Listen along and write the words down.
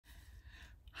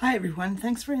Hi everyone,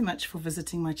 thanks very much for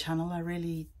visiting my channel. I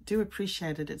really do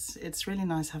appreciate it. It's really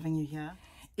nice having you here.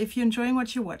 If you're enjoying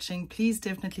what you're watching, please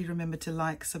definitely remember to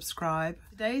like, subscribe.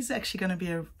 Today's actually going to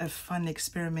be a fun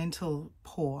experimental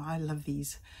pour. I love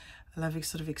these. I love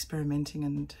sort of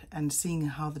experimenting and seeing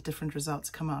how the different results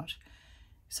come out.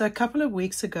 So a couple of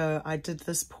weeks ago I did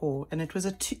this pour, and it was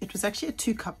actually a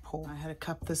 2-cup pour. I had a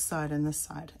cup this side and this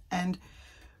side, and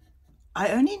I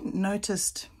only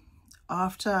noticed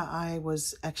after I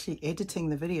was actually editing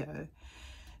the video.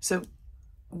 So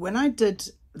when I did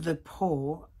the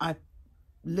pour, I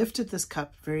lifted this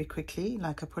cup very quickly.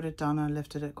 Like I put it down, I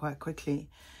lifted it quite quickly,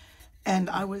 and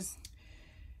I was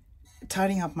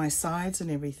tidying up my sides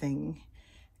and everything,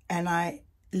 and I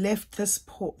left this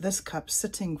cup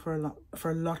sitting for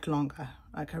a lot longer.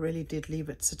 Like I really did leave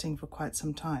it sitting for quite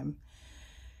some time.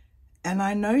 And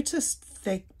I noticed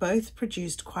they both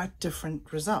produced quite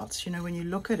different results. You know, when you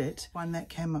look at it, one that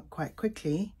came up quite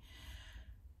quickly,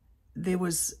 there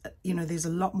was, you know, there's a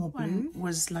lot more blue. One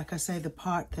was, like I say, the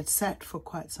part that sat for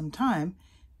quite some time.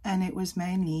 And it was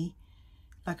mainly,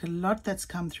 like a lot that's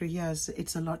come through here,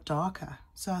 it's a lot darker.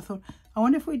 So I thought, I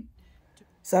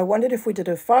wondered if we did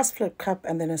a fast flip cup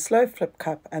and then a slow flip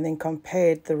cup and then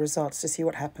compared the results to see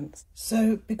what happens.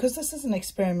 So because this is an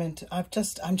experiment, I'm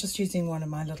just using one of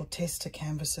my little tester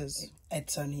canvases.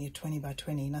 It's only a 20 by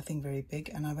 20, nothing very big,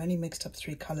 and I've only mixed up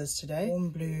 3 colors today: warm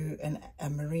blue, and a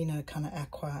marina kind of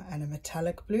aqua, and a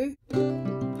metallic blue.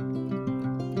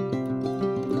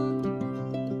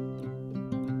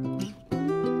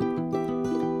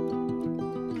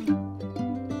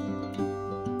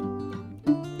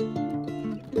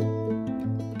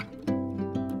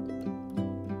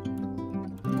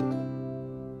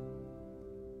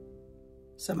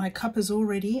 So my cup is all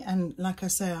ready, and like I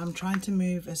say, I'm trying to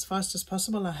move as fast as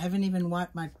possible. I haven't even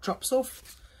wiped my drops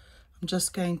off. I'm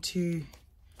just going to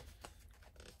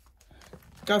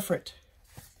go for it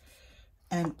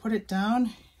and put it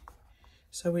down.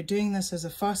 So we're doing this as a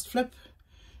fast flip.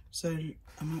 So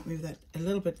I might move that a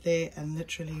little bit there, and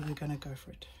literally we're going to go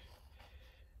for it.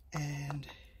 And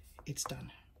it's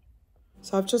done.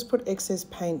 So I've just put excess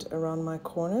paint around my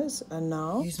corners, and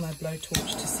now use my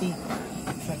blowtorch to see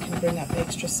if I can bring up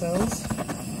extra cells.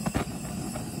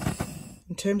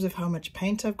 In terms of how much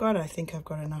paint I've got, I think I've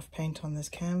got enough paint on this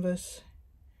canvas.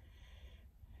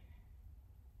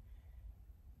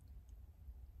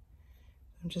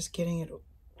 I'm just getting it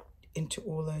into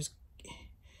all those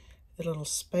little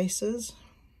spaces.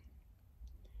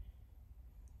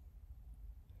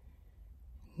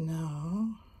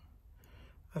 Now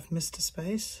I've missed a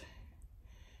space,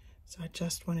 so I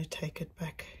just want to take it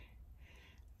back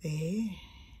there,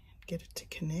 get it to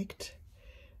connect.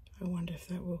 I wonder if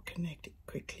that will connect it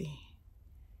quickly.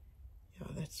 Yeah,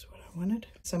 that's what I wanted.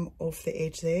 So I'm off the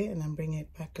edge there, and I'm bringing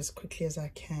it back as quickly as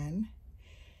I can.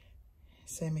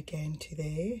 Same again to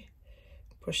there,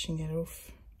 pushing it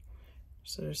off,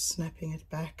 sort of snapping it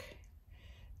back.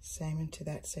 Same into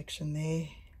that section there.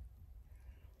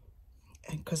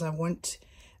 And because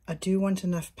I do want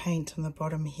enough paint on the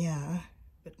bottom here,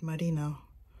 but muddy now.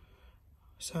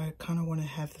 So I kind of want to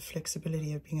have the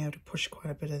flexibility of being able to push quite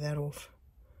a bit of that off.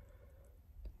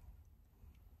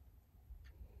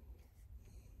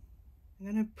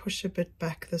 I'm going to push a bit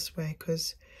back this way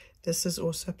because this is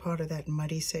also part of that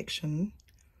muddy section.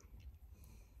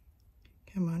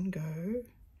 Come on, go.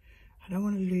 I don't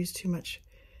want to lose too much.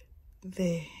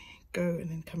 There, go, and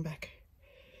then come back.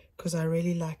 Because I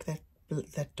really like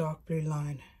that dark blue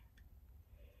line.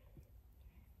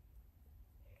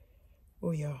 Oh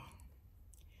yeah,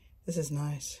 this is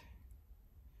nice.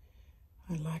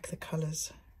 I like the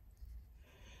colors.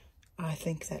 I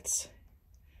think it's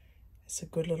a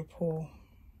good little pour.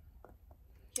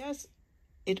 Here's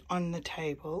it on the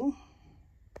table.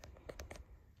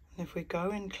 And if we go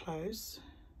in close,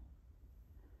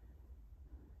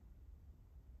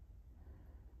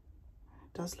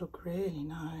 it does look really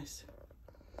nice.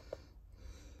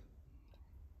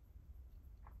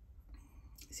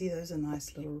 See, those are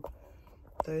nice little,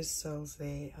 those cells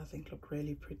there I think look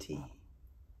really pretty.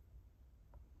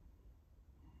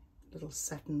 Little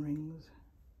satin rings.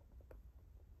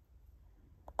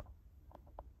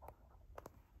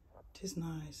 It is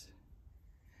nice.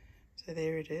 So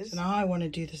there it is. So now I want to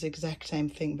do this exact same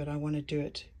thing, but I want to do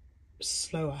it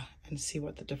slower and see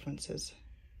what the difference is.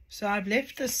 So I've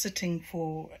left this sitting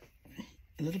for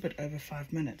a little bit over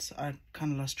 5 minutes. I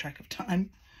kind of lost track of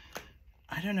time.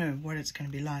 I don't know what it's going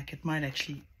to be like. It might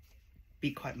actually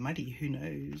be quite muddy, who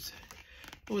knows.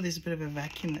 Oh, there's a bit of a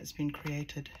vacuum that's been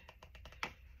created.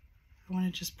 I want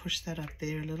to just push that up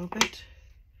there a little bit,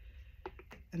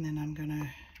 and then I'm going to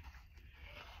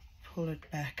pull it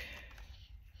back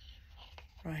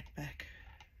right back.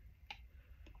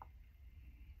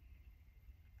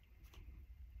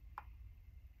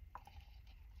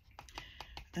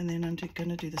 And then I'm going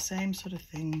to do the same sort of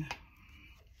thing.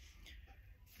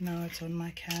 Now it's on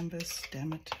my canvas.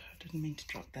 Damn it, I didn't mean to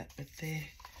drop that bit there.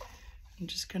 I'm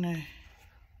just going to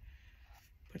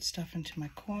put stuff into my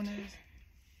corners.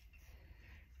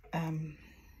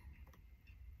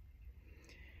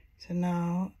 So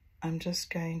now I'm just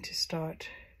going to start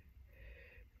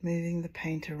moving the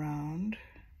paint around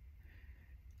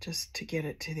just to get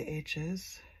it to the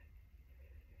edges.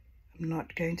 I'm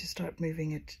not going to start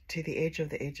moving it to the edge of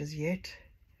the edges yet.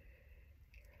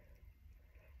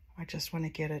 I just want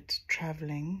to get it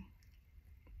traveling.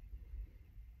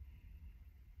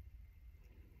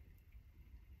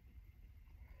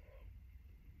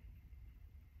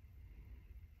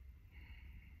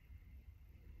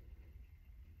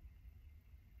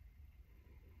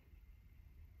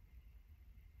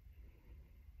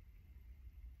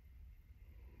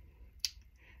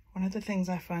 One of the things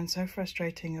I find so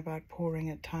frustrating about pouring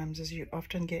at times is you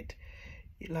often get,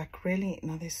 like, really,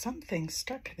 now there's something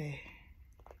stuck there.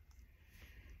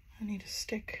 I need a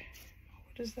stick.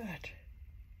 What is that?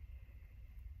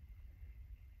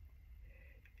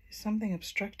 There's something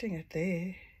obstructing it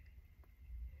there.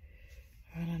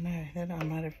 I don't know, that I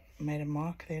might have made a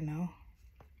mark there now.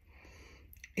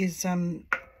 Is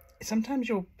sometimes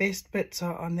your best bits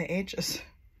are on the edges.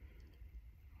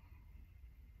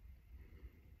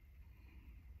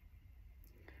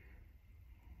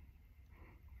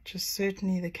 Which is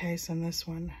certainly the case on this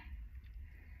one.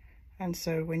 And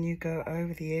so when you go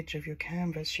over the edge of your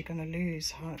canvas, you're going to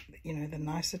lose, you know, the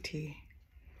nicety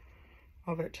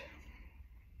of it.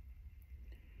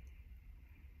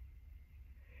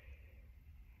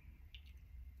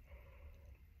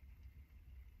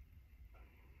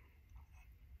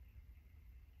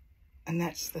 And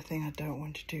that's the thing I don't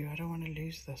want to do. I don't want to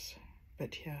lose this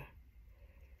bit here,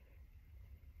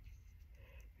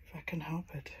 if I can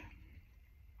help it.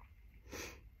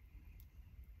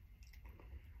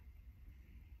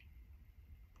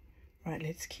 Right,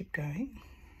 let's keep going.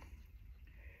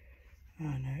 Oh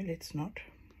no, let's not.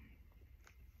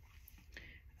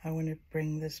 I want to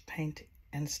bring this paint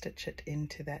and stitch it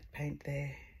into that paint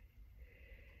there.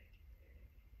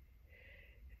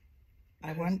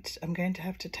 I'm going to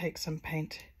have to take some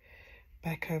paint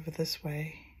back over this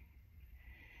way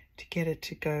to get it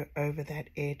to go over that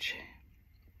edge.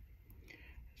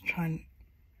 Let's try and...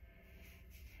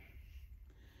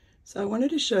 So I wanted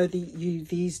to show you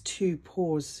these two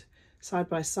pours side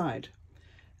by side,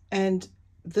 and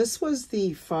this was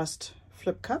the fast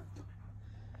flip cup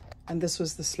and this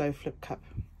was the slow flip cup,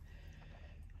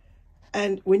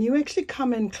 and when you actually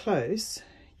come in close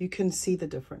you can see the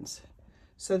difference.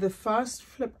 So the fast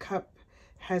flip cup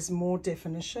has more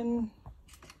definition.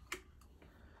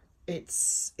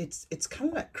 It's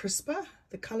kind of like crisper.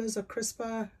 The colors are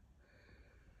crisper.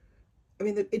 I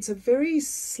mean, it's a very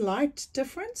slight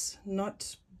difference,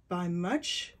 not by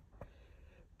much,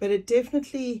 but it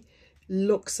definitely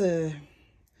looks I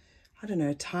don't know,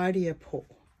 a tidier pour.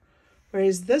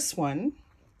 Whereas this one,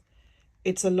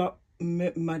 it's a lot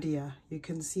muddier. You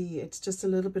can see it's just a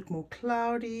little bit more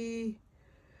cloudy.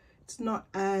 It's not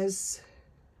as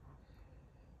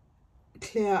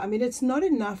clear. I mean, it's not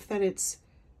enough that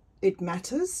it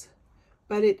matters,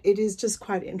 but it is just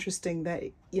quite interesting that,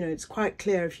 you know, it's quite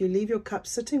clear. If you leave your cup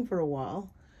sitting for a while,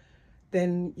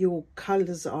 then your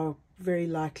colors are very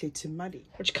likely to muddy,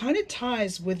 which kind of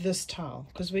ties with this tile,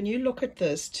 because when you look at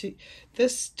this,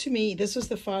 to me, this was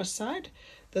the fast side,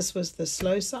 this was the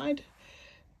slow side,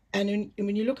 and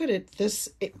when you look at it,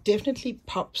 it definitely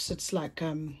pops. It's like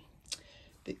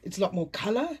it's a lot more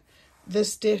color.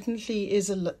 This definitely is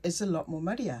a lot more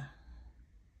muddier.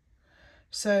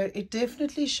 So it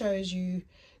definitely shows you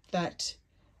that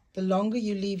the longer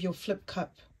you leave your flip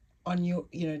cup on your,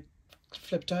 you know,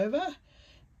 flipped over,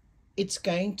 it's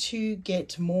going to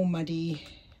get more muddy,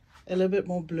 a little bit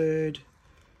more blurred,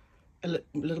 a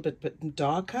little bit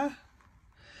darker.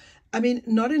 I mean,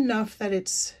 not enough that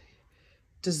it's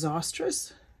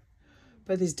disastrous,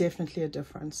 but there's definitely a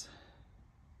difference.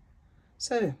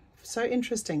 So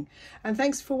interesting. And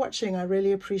thanks for watching. I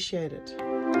really appreciate it.